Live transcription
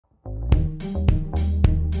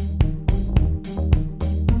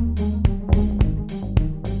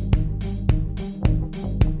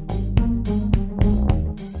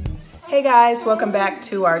Hey guys, welcome back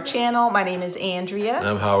to our channel. My name is Andrea.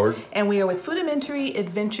 I'm Howard. And we are with Foodimentary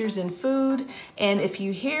Adventures in Food. And if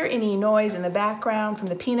you hear any noise in the background from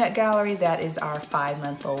the peanut gallery, that is our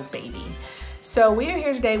 5-month-old baby. So we are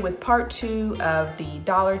here today with part 2 of the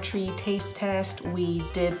Dollar Tree taste test. We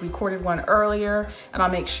recorded one earlier, and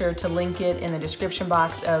I'll make sure to link it in the description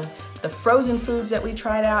box of the frozen foods that we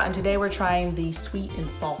tried out. And today we're trying the sweet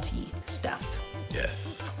and salty stuff.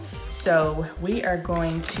 Yes. So we are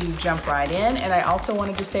going to jump right in. And I also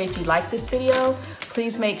wanted to say, if you like this video,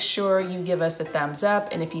 please make sure you give us a thumbs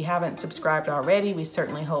up. And if you haven't subscribed already, we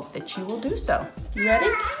certainly hope that you will do so. You ready?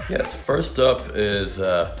 Yes, first up is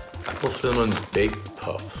apple cinnamon baked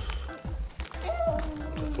puffs.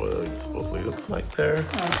 That's what it supposedly looks like there.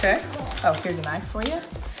 Okay. Oh, here's a knife for you.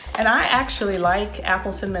 And I actually like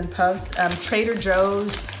apple cinnamon puffs. Trader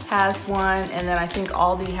Joe's has one, and then I think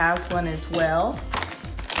Aldi has one as well.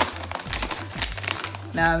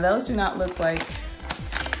 Now those do not look like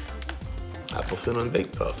apple cinnamon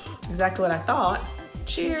baked puffs. Exactly what I thought.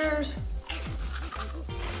 Cheers.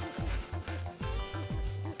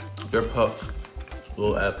 They're puffs, a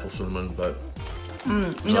little apple cinnamon, but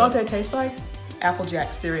you know what they taste like? Apple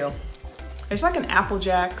Jacks cereal. It's like an Apple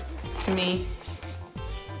Jacks to me.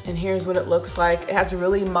 And here's what it looks like. It has a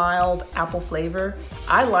really mild apple flavor.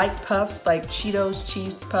 I like puffs, like Cheetos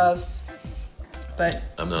Chiefs puffs, but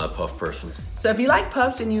I'm not a puff person. So if you like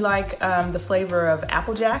puffs and you like the flavor of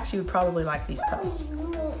Apple Jacks, you would probably like these puffs.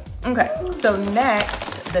 Okay, so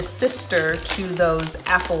next, the sister to those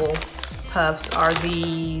apple puffs are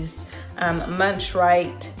these Munch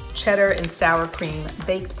Right cheddar and sour cream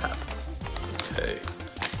baked puffs. Okay.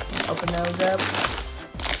 Open those up.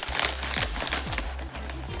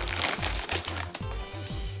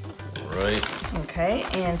 All right. Okay,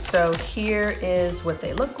 and so here is what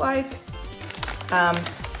they look like.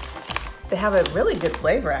 They have a really good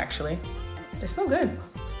flavor, actually. They smell good.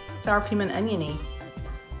 Sour cream and oniony.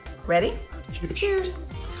 Ready? Cheers. Cheers.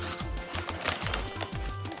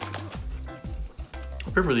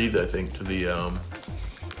 I prefer these, I think, to the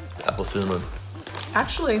apple cinnamon.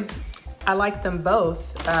 Actually, I like them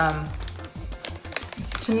both.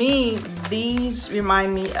 To me, these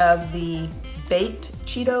remind me of the baked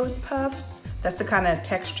Cheetos puffs. That's the kind of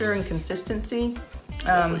texture and consistency.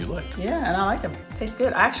 That's what you like. Yeah, and I like them. Taste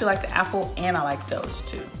good. I actually like the apple, and I like those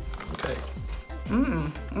too. Okay.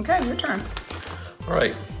 Okay, your turn. All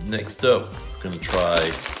right. Next up, we're gonna try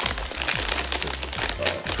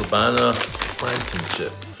Chobana plantain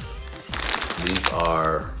chips. These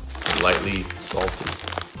are lightly salty.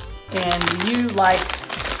 And you like?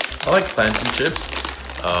 I like plantain chips.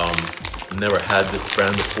 Never had this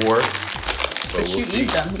brand before. But we'll you see.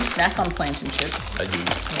 eat them. You snack on plantain chips. I do.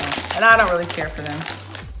 Yeah, and I don't really care for them.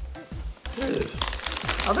 There it is.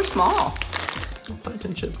 Oh, they're small.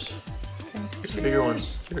 Plantain chips. Okay. Here's the bigger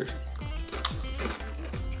ones. Cheers.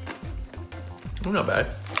 Oh, not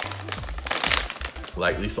bad.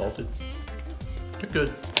 Lightly salted. They're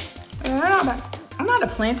good. Yeah, they're not bad. I'm not a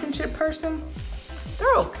plantain chip person.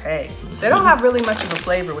 They're okay. They don't have really much of a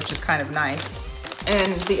flavor, which is kind of nice.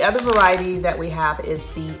 And the other variety that we have is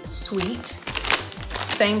the sweet.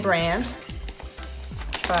 Same brand.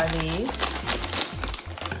 Try these.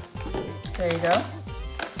 There you go.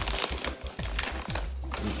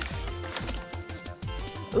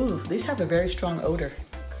 Ooh, these have a very strong odor.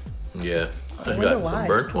 Yeah. I I wonder got why. some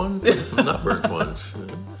burnt ones and some not burnt ones.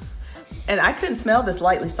 And I couldn't smell this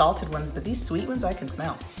lightly salted ones, but these sweet ones I can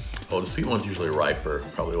smell. Oh, the sweet ones usually riper,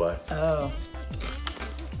 probably why. Oh,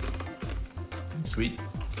 Sweet.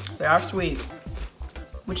 they are sweet.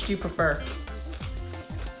 Which do you prefer?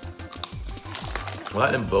 I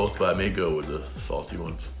like them both, but I may go with the salty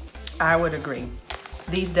ones. I would agree.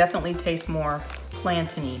 These definitely taste more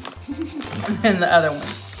plantain-y than the other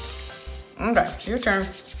ones. Okay, your turn.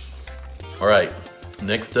 All right,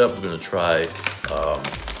 next up we're gonna try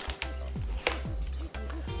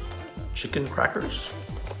chicken crackers.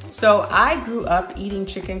 So I grew up eating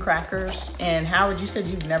chicken crackers, and Howard, you said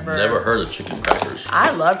you've never heard of chicken crackers.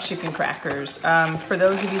 I love chicken crackers. For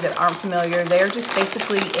those of you that aren't familiar, they're just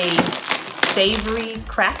basically a savory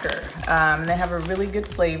cracker. They have a really good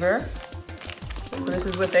flavor. So this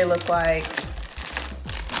is what they look like.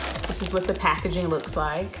 This is what the packaging looks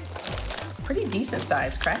like. Pretty decent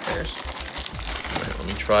sized crackers. All right, let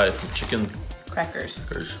me try some chicken Crackers.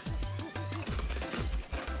 crackers.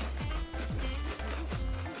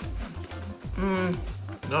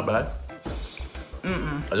 Not bad.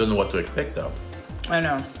 I don't know what to expect though. I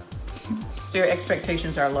know. So your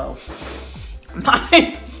expectations are low.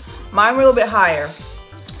 Mine were a little bit higher.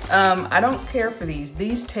 I don't care for these.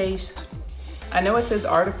 These taste, I know it says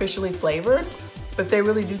artificially flavored, but they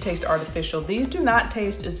really do taste artificial. These do not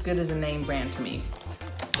taste as good as a name brand to me.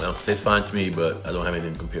 Well, it tastes fine to me, but I don't have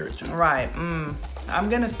anything to compare it to. Right, I'm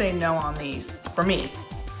gonna say no on these, for me.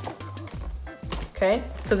 Okay,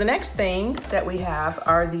 so the next thing that we have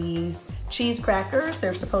are these cheese crackers.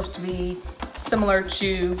 They're supposed to be similar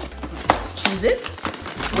to Cheez-Its,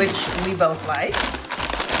 which we both like.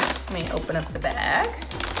 Let me open up the bag.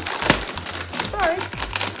 Sorry.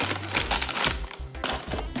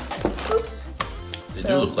 Oops. They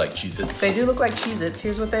do look like Cheez-Its. They do look like Cheez-Its.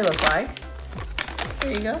 Here's what they look like.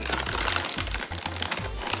 There you go.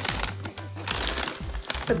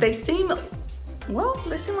 But they seem, well,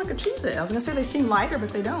 they seem like a Cheez-It. I was gonna say they seem lighter,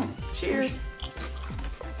 but they don't. Cheers.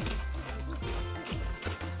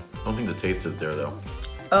 I don't think the taste is there though.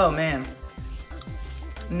 Oh man.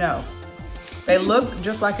 No. They look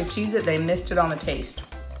just like a Cheez-It. They missed it on the taste.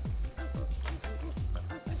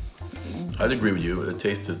 I'd agree with you. The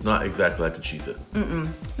taste is not exactly like a Cheez-It.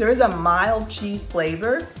 There is a mild cheese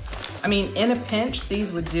flavor. I mean, in a pinch,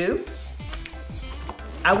 these would do.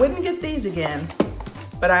 I wouldn't get these again,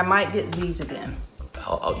 but I might get these again.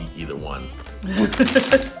 I'll eat either one.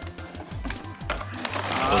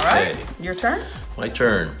 All right, your turn? My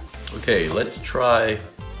turn. Okay, let's try,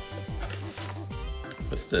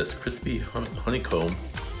 what's this? Crispy honeycomb.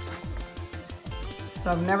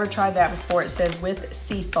 So I've never tried that before. It says with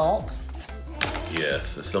sea salt.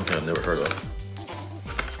 Yes, it's something I've never heard of.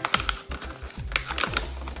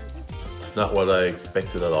 It's not what I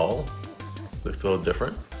expected at all. Looks a little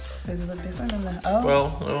different. Does it look different in the, oh.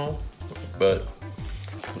 Well, no, but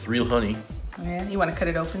with real honey. Yeah, you want to cut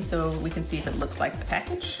it open so we can see if it looks like the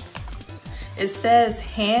package? It says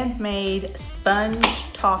handmade sponge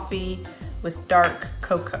toffee with dark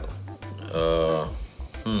cocoa.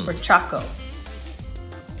 Or choco.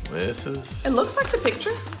 This is... It looks like the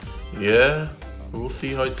picture. Yeah, we'll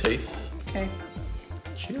see how it tastes. Okay.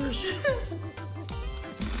 Cheers.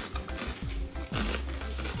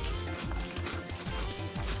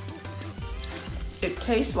 It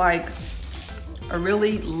tastes like a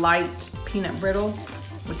really light peanut brittle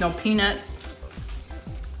with no peanuts.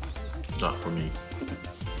 Not for me.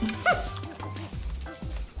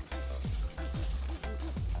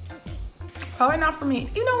 Probably not for me.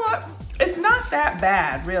 You know what? It's not that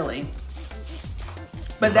bad, really.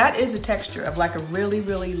 But that is a texture of like a really,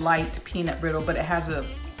 really light peanut brittle, but it has a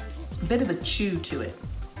bit of a chew to it.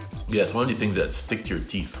 Yeah, it's one of these things that stick to your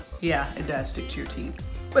teeth. Yeah, it does stick to your teeth.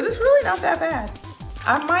 But it's really not that bad.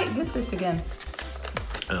 I might get this again.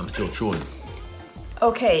 And I'm still chewing.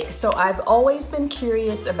 Okay, so I've always been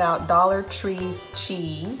curious about Dollar Tree's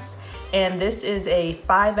cheese, and this is a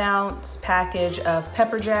 5-ounce package of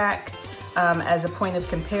Pepper Jack. As a point of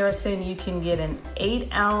comparison, you can get an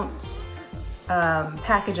 8-ounce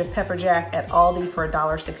package of Pepper Jack at Aldi for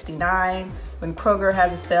 $1.69. When Kroger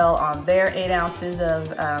has a sale on their 8 ounces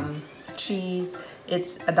of cheese,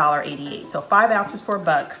 it's $1.88. So 5 ounces for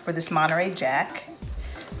 $1 for this Monterey Jack.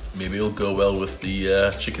 Maybe it'll go well with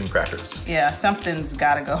the chicken crackers. Yeah, something's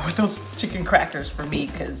gotta go with those chicken crackers for me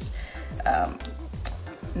because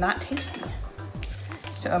not tasty.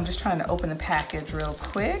 So I'm just trying to open the package real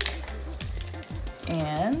quick.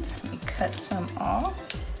 And let me cut some off.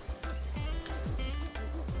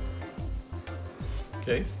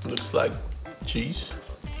 Okay, looks like cheese.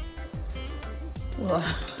 Well,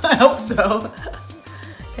 I hope so.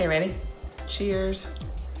 Okay, ready? Cheers.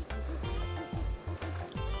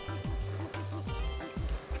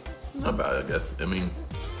 Not bad, I guess. I mean,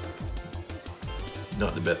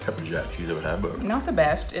 not the best Pepper Jack cheese I've ever had, but... Not the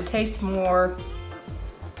best. It tastes more...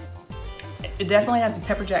 It definitely has the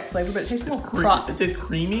Pepper Jack flavor, but it tastes more... It tastes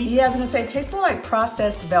creamy? Yeah, I was gonna say, it tastes more like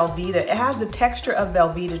processed Velveeta. It has the texture of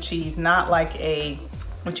Velveeta cheese, not like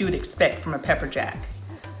what you would expect from a Pepper Jack.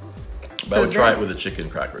 But I would try it with the chicken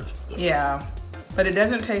crackers. Yeah, but it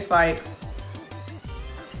doesn't taste like...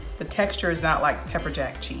 The texture is not like Pepper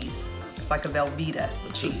Jack cheese. It's like a Velveeta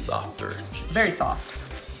cheese. It's softer cheese. Very soft.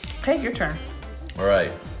 Okay, your turn. All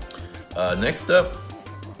right. Next up,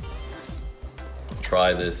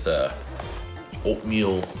 try this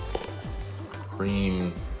oatmeal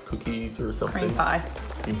cream cookies or something. Cream pie.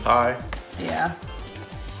 Cream pie. Yeah.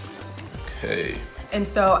 Okay. And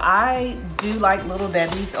so I do like Little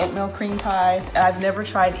Debbie's oatmeal cream pies. I've never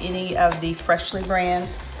tried any of the Freshly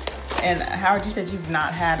brand. And Howard, you said you've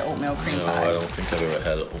not had oatmeal cream pies. No, I don't think I've ever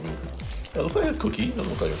had an oatmeal. It looks like a cookie. It doesn't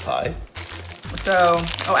look like a pie. So,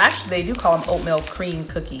 oh, actually they do call them oatmeal cream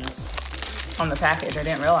cookies on the package. I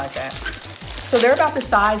didn't realize that. So they're about the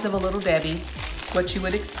size of a Little Debbie, what you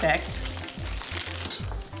would expect.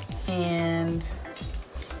 And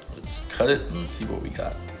let's cut it and see what we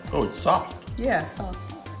got. Oh, it's soft. yeah, so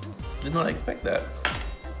Did not expect that.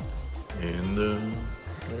 And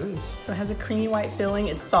there it is. So it has a creamy white filling.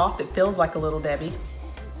 It's soft. It feels like a Little Debbie.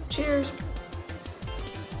 Cheers.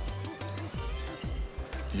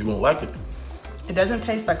 You won't like it. It doesn't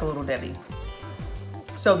taste like a Little Debbie.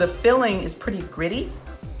 So the filling is pretty gritty.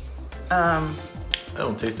 I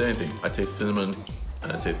don't taste anything. I taste cinnamon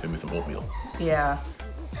and I taste maybe some oatmeal. Yeah.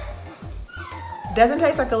 It doesn't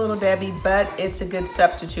taste like a Little Debbie, but it's a good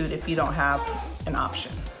substitute if you don't have an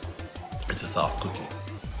option. It's a soft cookie.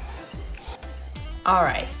 All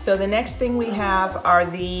right, so the next thing we have are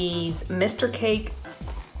these Mr. Cake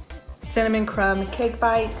Cinnamon Crumb Cake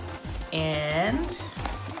Bites. And,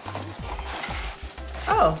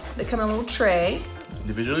 oh, they come in a little tray.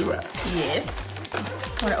 Individually wrapped. Yes.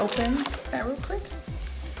 Want to open that real quick?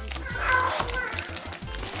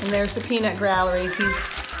 And there's the peanut gallery.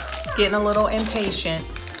 He's getting a little impatient.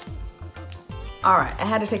 All right, I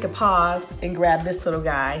had to take a pause and grab this little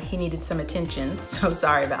guy. He needed some attention, so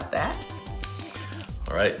sorry about that.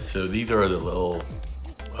 All right, so these are the little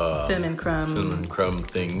cinnamon crumb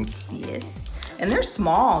things. Yes, and they're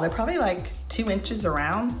small. They're probably like 2 inches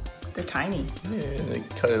around. They're tiny. Yeah, they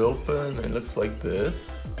cut it open. It looks like this.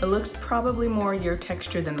 It looks probably more your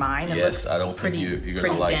texture than mine. It Yes, looks I don't think you're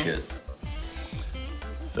gonna like dense. it.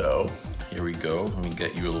 So here we go. Let me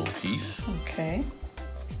get you a little piece. Okay.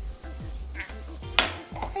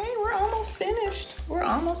 Hey, we're almost finished. We're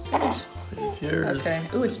almost finished. It's yours. Okay.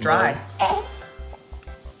 Ooh, it's dry.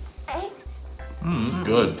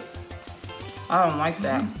 Good. I don't like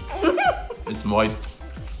that. It's moist.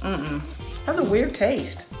 Has a weird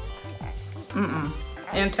taste.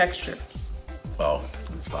 And texture. Well,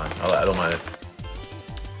 it's fine. I don't mind it.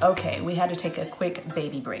 Okay, we had to take a quick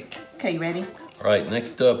baby break. Okay, you ready? All right,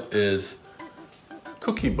 next up is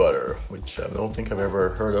cookie butter, which I don't think I've ever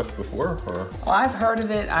heard of before. Or Well, I've heard of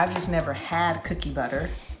it. I've just never had cookie butter.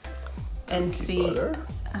 And see, butter?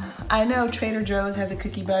 I know Trader Joe's has a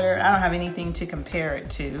cookie butter. I don't have anything to compare it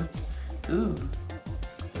to. Ooh.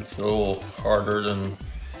 It's a little harder than.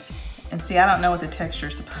 And see, I don't know what the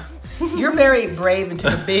texture's supposed. You're very brave and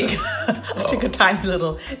took a big, I took a tiny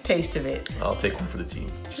little taste of it. I'll take one for the team.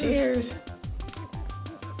 Cheers.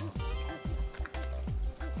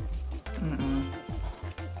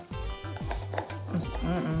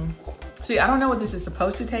 See, I don't know what this is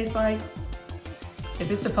supposed to taste like. If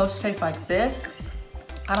it's supposed to taste like this,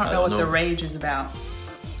 I don't know what the rage is about.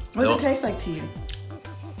 What does it taste like to you?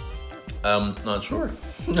 Not sure.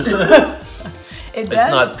 It does.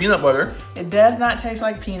 It's not peanut butter. It does not taste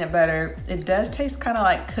like peanut butter. It does taste kind of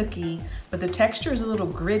like cookie, but the texture is a little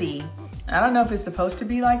gritty. I don't know if it's supposed to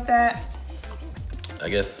be like that. I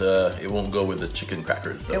guess it won't go with the chicken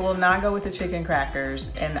crackers though. It will not go with the chicken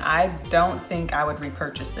crackers, and I don't think I would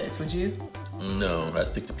repurchase this. Would you? No, I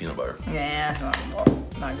stick to peanut butter. Yeah, well,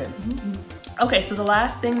 not good. Okay, so the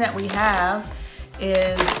last thing that we have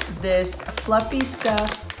is this fluffy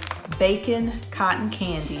stuff bacon cotton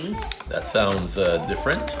candy. That sounds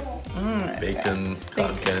different. Bacon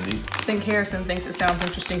cotton candy. I think Harrison thinks it sounds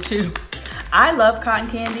interesting too. I love cotton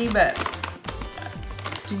candy, but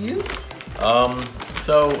do you?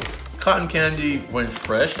 So cotton candy when it's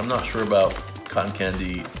fresh, I'm not sure about cotton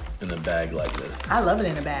candy in a bag like this. I love it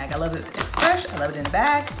in a bag. I love it fresh. I love it in a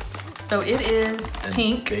bag. So it is And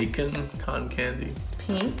pink. Bacon cotton candy. It's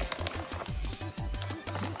pink.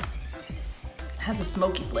 It has a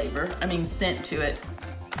smoky flavor. I mean, scent to it.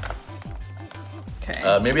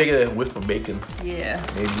 Okay. Maybe I get a whiff of bacon. Yeah.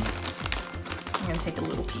 Maybe. I'm gonna take a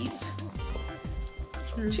little piece.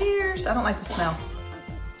 Cheers. I don't like the smell.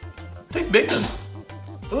 Tastes bacon.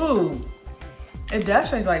 Ooh. It does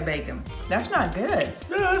taste like bacon. That's not good.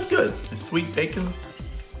 Yeah, that's good. It's sweet bacon.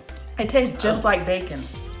 It tastes just like bacon.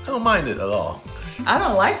 I don't mind it at all. I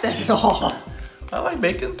don't like that at all. I like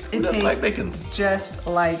bacon. Who It doesn't tastes like bacon. just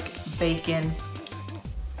like bacon.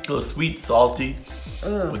 A little sweet, salty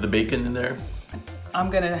Ugh. with the bacon in there.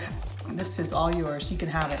 This is all yours. You can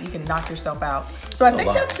have it. You can knock yourself out. So I think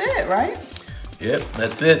wow. that's it, right? Yep,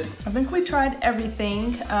 that's it. I think we tried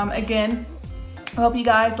everything. Again, I hope you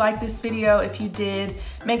guys liked this video. If you did,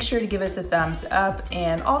 make sure to give us a thumbs up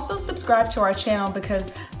and also subscribe to our channel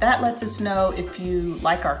because that lets us know if you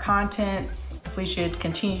like our content, if we should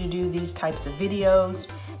continue to do these types of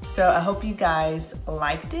videos. So I hope you guys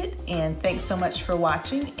liked it and thanks so much for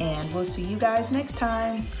watching and we'll see you guys next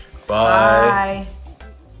time. Bye. Bye.